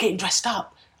just love getting dressed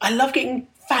up. I love getting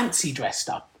fancy dressed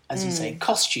up, as you say,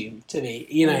 costume to me.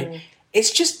 You know,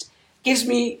 it's just gives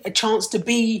me a chance to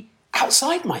be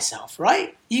outside myself,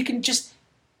 right? You can just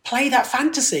play that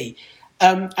fantasy.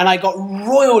 And I got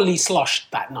royally sloshed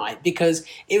that night because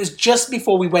it was just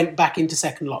before we went back into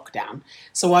second lockdown.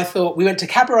 So I thought, we went to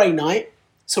cabaret night,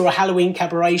 saw a Halloween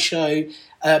cabaret show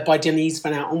by Denise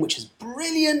Van Outen, which is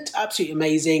brilliant, absolutely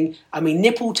amazing. I mean,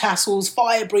 nipple tassels,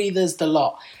 fire breathers, the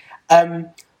lot. And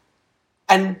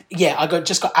yeah, I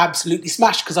just got absolutely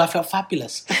smashed because I felt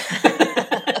fabulous.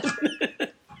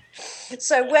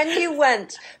 So when you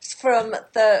went from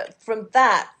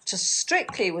that to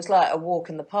Strictly, was like a walk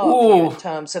in the park for you in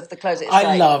terms of the clothes.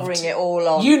 It's bring it all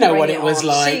on. You know what it was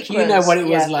like. Sequence. You know what it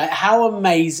was like. How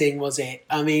amazing was it?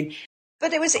 I mean,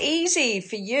 but it was easy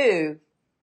for you.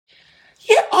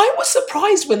 Yeah, I was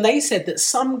surprised when they said that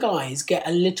some guys get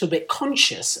a little bit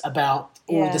conscious about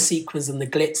all the sequins and the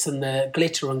glitz and the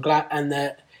glitter and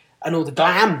and all the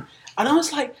glam. And I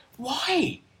was like,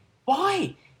 why?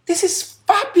 This is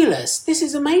fabulous. This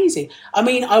is amazing. I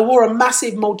mean, I wore a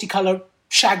massive multicolour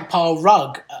shag pile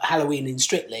rug at Halloween in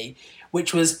Strictly,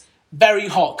 which was very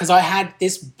hot because I had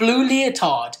this blue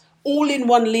leotard,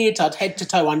 all-in-one leotard, head to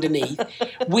toe underneath,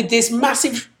 with this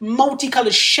massive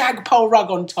multicolour shag pile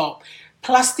rug on top,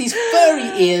 plus these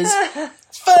furry ears,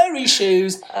 furry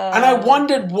shoes, and I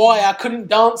wondered why I couldn't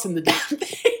dance in the damn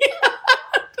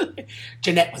thing.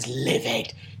 Jeanette was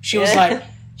livid. She was like,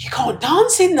 "You can't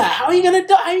dance in that. How are you going to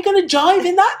jive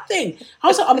in that thing?" I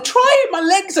was like, "I'm trying. My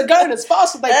legs are going as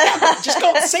fast as they can. I just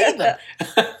can't see them."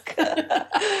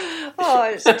 Oh,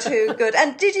 it's too good.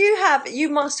 And you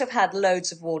must have had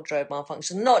loads of wardrobe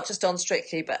malfunctions, not just on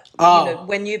Strictly, but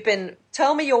when you've been,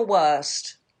 tell me your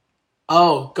worst.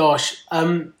 Oh, gosh.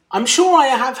 I'm sure I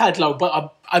have had low,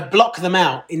 but I block them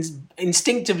out,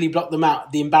 instinctively block them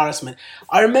out, the embarrassment.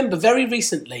 I remember very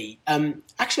recently,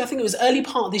 actually I think it was early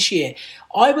part of this year,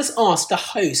 I was asked to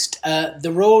host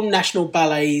the Royal National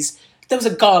Ballet's, there was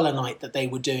a gala night that they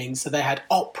were doing, so they had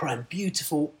opera and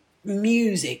beautiful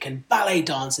music and ballet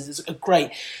dances. It was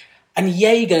great. And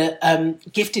Jaeger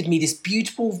gifted me this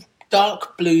beautiful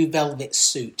dark blue velvet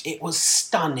suit. It was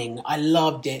stunning. I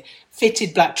loved it.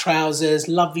 Fitted black trousers,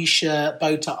 lovely shirt,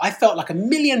 bow tie. I felt like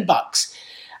 $1,000,000.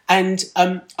 And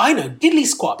I know diddly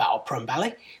squat about opera and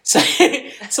ballet. So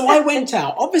I went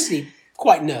out, obviously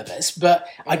quite nervous, but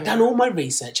I'd done all my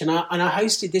research and I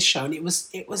hosted this show and it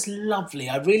was lovely.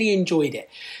 I really enjoyed it.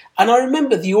 And I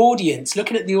remember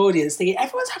looking at the audience, thinking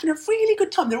everyone's having a really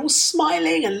good time. They're all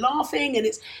smiling and laughing and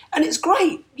it's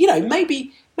great. You know,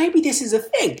 maybe this is a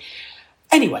thing.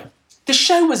 Anyway, the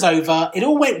show was over. It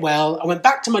all went well. I went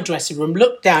back to my dressing room,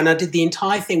 looked down. I did the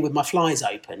entire thing with my flies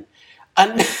open.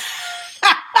 And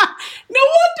no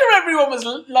wonder everyone was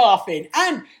laughing.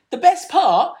 And the best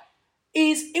part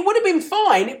is it would have been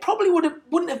fine. It probably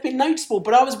wouldn't have been noticeable,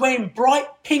 but I was wearing bright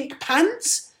pink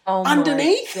pants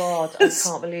underneath. Oh, my God. I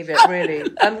can't believe it, really.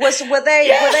 And were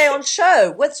they on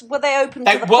show? Were they open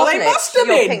to the public? They must have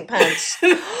your been. Pink pants.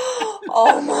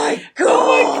 Oh, my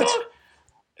God.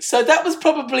 So that was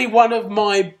probably one of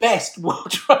my best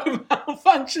wardrobe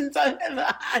malfunctions I've ever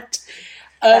had.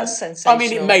 That's sensational. I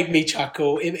mean, it made me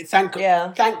chuckle. Thank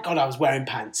God I was wearing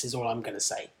pants is all I'm going to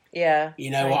say. Yeah.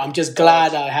 You know what? I'm just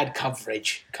glad I had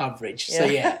coverage. So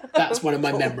yeah, that's one of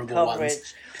my memorable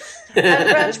ones.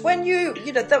 And Raj, when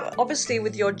obviously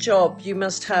with your job, you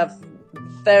must have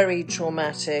very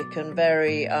traumatic and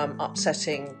very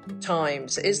upsetting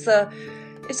times. Is there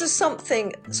Is there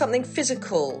something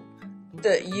physical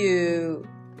that you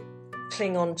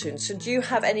cling on to? So do you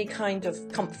have any kind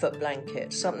of comfort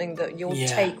blanket, something that you'll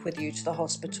take with you to the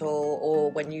hospital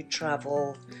or when you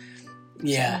travel?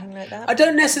 Something like that? I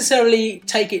don't necessarily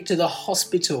take it to the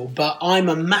hospital, but I'm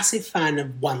a massive fan of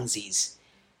onesies.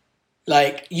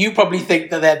 Like, you probably think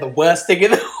that they're the worst thing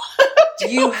in the world.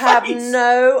 You have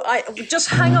no... just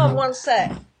hang on one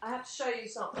sec. I have to show you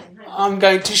something. I'm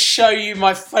going to show you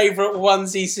my favourite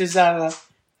onesie, Susanna.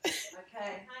 Okay,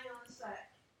 hang on a sec.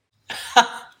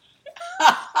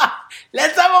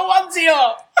 Let's have a onesie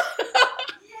on.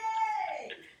 Yay!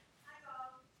 Hang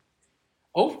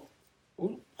on. Oh,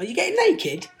 are you getting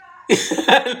naked?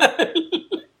 I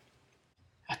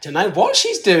don't know what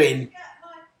she's doing. I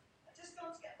just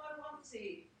gone to get my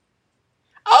onesie.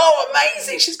 Oh,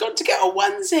 amazing! She's gone to get a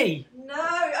onesie.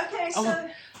 No, okay, so...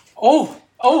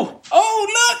 Oh,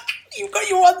 look! You've got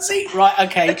your onesie. Right,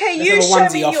 okay. Okay, let's you have a show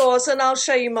onesie me off. yours and I'll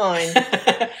show you mine.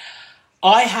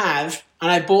 I have, and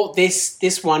I bought this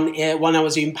one when I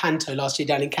was in Panto last year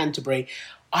down in Canterbury.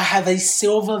 I have a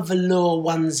silver velour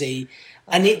onesie,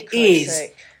 and it is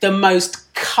the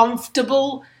most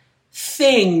comfortable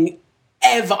thing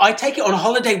ever. I take it on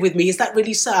holiday with me. Is that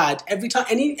really sad? Every time,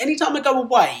 anytime I go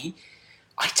away,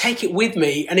 I take it with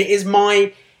me, and it is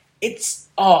it's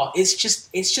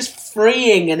just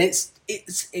freeing, and it's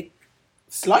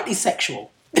slightly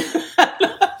sexual.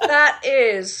 That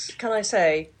is, can I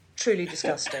say, truly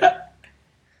disgusting. There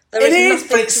It is is,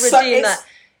 but nothing it's to redeem that.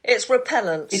 It's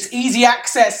repellent. It's easy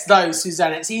access, though,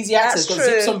 Susanna. It's easy access. That's Got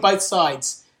zips true. on both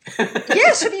sides.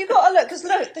 Yes, have you got a look? Because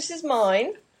look, this is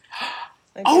mine.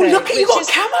 Okay, Oh, look at you got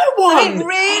a camo one. I mean,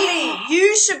 really,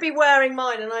 you should be wearing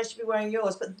mine and I should be wearing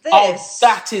yours. But this... Oh,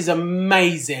 that is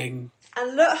amazing.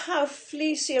 And look how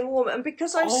fleecy and warm. And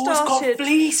because I It's got started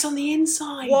fleece on the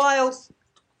inside. wild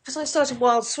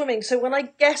swimming, so when I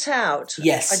get out,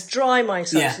 Yes. I dry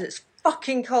myself. Yeah. So it's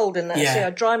fucking cold in that Yeah. sea. I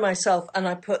dry myself and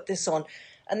I put this on.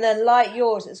 And then, like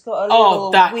yours, it's got a Oh,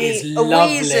 little that wee, is a wee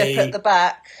lovely. zip at the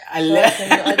back. I So love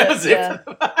I don't- zip yeah. at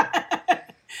the back.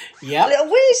 Yep. A little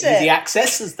wee zip. Easy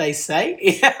access, as they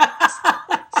say.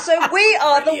 So we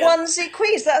are the Yeah. onesie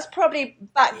queens. That's probably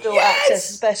backdoor Yes. access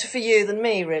is better for you than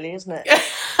me, really, isn't it?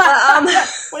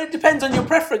 Well, it depends on your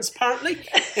preference, apparently.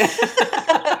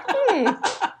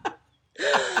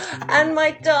 And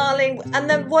my darling, and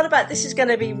then what about, this is going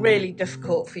to be really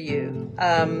difficult for you.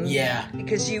 Yeah.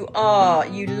 Because you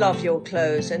love your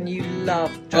clothes and you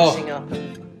love dressing up,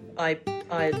 and I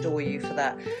adore you for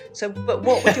that. So, but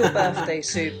what would your birthday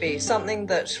suit be? Something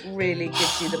that really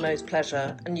gives you the most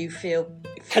pleasure and you feel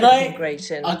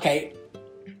great in. Okay,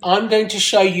 I'm going to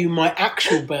show you my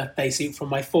actual birthday suit from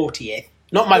my 40th.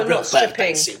 Not my You're real not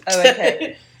birthday stripping. suit. Oh,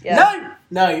 okay. Yeah.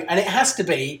 No, and it has to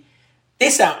be.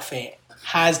 This outfit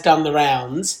has done the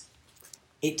rounds.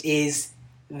 It is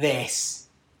this.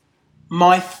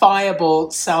 My Fireball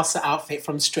salsa outfit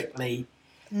from Strictly.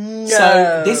 No.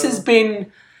 So this has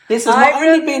not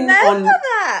only been on... remember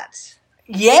that.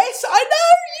 Yes, I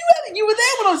know. You were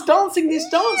there when I was dancing this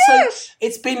dance. Yes. So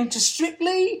it's been to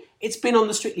Strictly. It's been on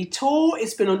the Strictly tour.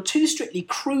 It's been on 2 Strictly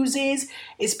cruises.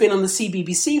 It's been on the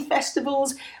CBBC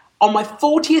festivals. On my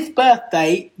 40th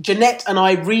birthday, Jeanette and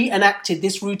I reenacted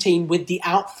this routine with the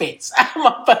outfits at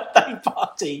my birthday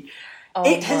party. Oh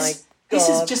This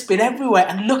has just been everywhere.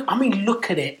 And look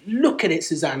at it. Look at it,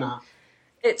 Susanna.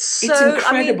 It's so.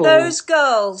 incredible. I mean, those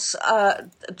girls,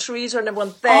 Teresa and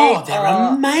everyone, they're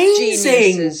are amazing.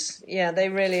 Geniuses. Yeah, they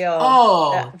really are.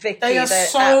 Oh, Vicky, they are they're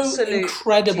so absolute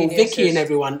incredible. geniuses. Vicky and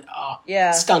everyone are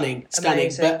stunning.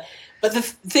 Amazing. But the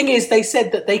thing is, they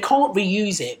said that they can't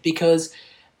reuse it because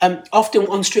often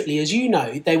on Strictly, as you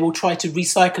know, they will try to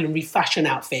recycle and refashion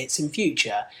outfits in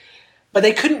future. But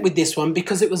they couldn't with this one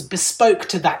because it was bespoke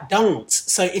to that dance.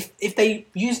 So if they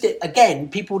used it again,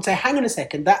 people would say, hang on a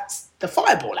second, that's the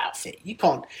Fireball outfit. You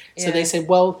can't. So Yeah. they said,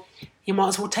 well, you might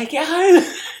as well take it home.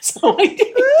 So I did.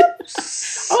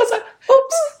 I was like,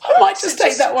 oops, I might just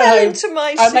take that one fell home. into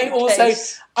my I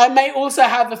suitcase. may also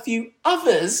have a few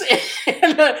others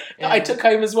that I took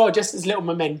home as well, just as little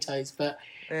mementos. But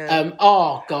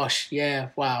oh gosh, yeah,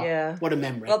 wow, Yeah. what a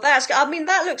memory. Well,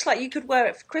 that looks like you could wear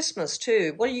it for Christmas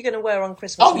too. What are you going to wear on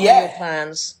Christmas? Oh, What yeah. are your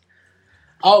plans?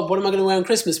 Oh, what am I going to wear on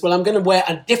Christmas? Well, I'm going to wear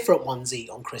a different onesie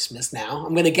on Christmas now.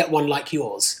 I'm going to get one like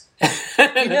yours.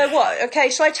 You know what? Okay,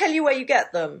 shall I tell you where you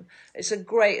get them? It's a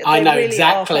great. I they know really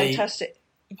exactly. Are fantastic.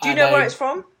 Do you I know know. where it's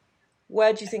from?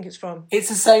 Where do you think it's from? It's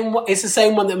the same. It's the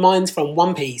same one that mine's from.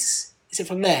 One Piece. Is it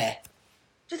from there?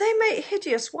 Do they make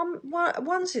hideous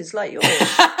onesies like yours?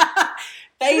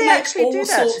 They make all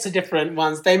sorts of different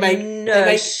ones. They make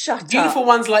beautiful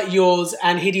ones like yours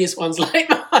and hideous ones like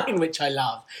mine, which I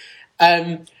love.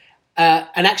 And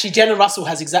actually, Jenna Russell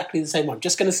has exactly the same one. I'm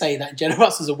just going to say that Jenna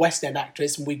Russell's a West End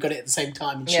actress, and we got it at the same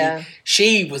time, and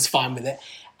she was fine with it.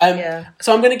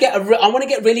 So I'm going to I want to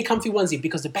get really comfy onesie,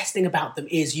 because the best thing about them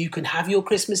is you can have your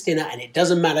Christmas dinner and it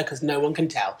doesn't matter because no one can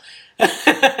tell.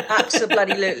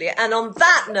 Absolutely. And on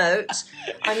that note,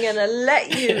 I'm going to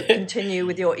let you continue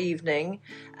with your evening.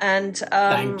 And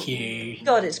thank you.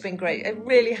 God, it's been great. It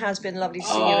really has been lovely to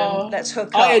see you. And let's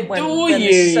hook up I adore when you.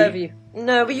 this is over.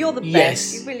 No, but you're the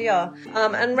best. Yes. You really are.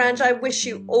 And Ranj, I wish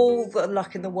you all the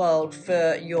luck in the world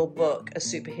for your book, A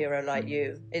Superhero Like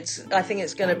You. I think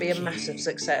it's going to be a massive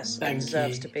success. It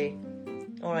deserves to be.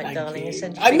 All right, darling. I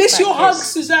send you. I miss your hugs,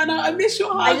 Susanna. I miss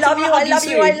your hugs. I love you. I love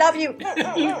you. I love you.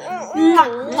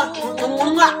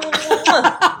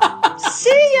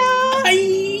 See ya.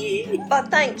 Bye. But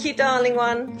thank you, darling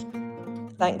one.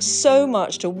 Thanks so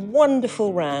much to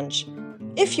wonderful Ranj.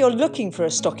 If you're looking for a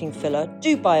stocking filler,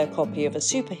 do buy a copy of A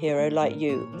Superhero Like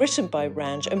You, written by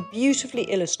Ranj and beautifully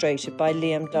illustrated by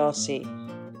Liam Darcy.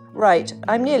 Right,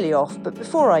 I'm nearly off, but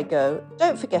before I go,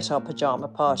 don't forget our pyjama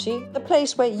party, the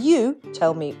place where you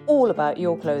tell me all about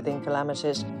your clothing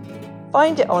calamities.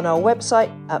 Find it on our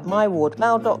website at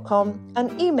mywardmal.com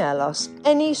and email us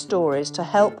any stories to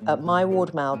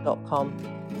help@mywardmal.com.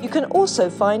 You can also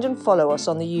find and follow us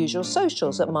on the usual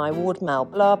socials at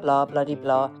mywardmal, blah blah bloody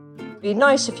blah. Be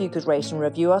nice if you could rate and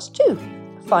review us too.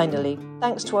 Finally,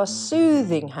 thanks to our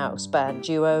soothing house band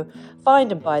duo.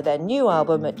 Find and buy their new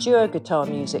album at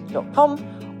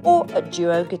duoguitarmusic.com or at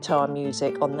Duo Guitar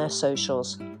Music on their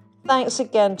socials. Thanks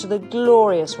again to the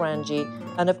glorious Ranji,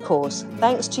 and of course,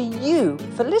 thanks to you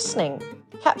for listening.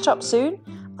 Catch up soon.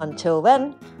 Until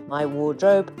then, my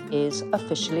wardrobe is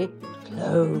officially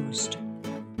closed.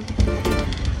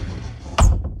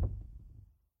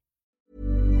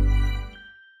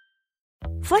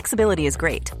 Flexibility is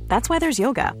great. That's why there's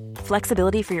yoga.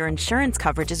 Flexibility for your insurance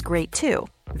coverage is great too.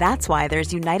 That's why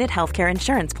there's United Healthcare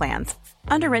Insurance Plans.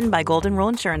 Underwritten by Golden Rule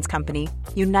Insurance Company,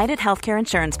 United Healthcare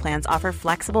Insurance Plans offer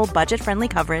flexible, budget-friendly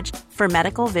coverage for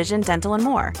medical, vision, dental, and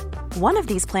more. One of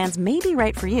these plans may be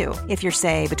right for you if you're,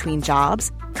 say, between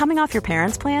jobs, coming off your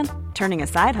parents' plan, turning a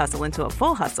side hustle into a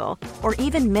full hustle, or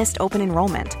even missed open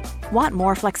enrollment. Want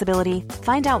more flexibility?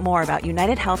 Find out more about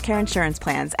United Healthcare Insurance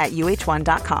Plans at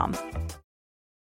uh1.com.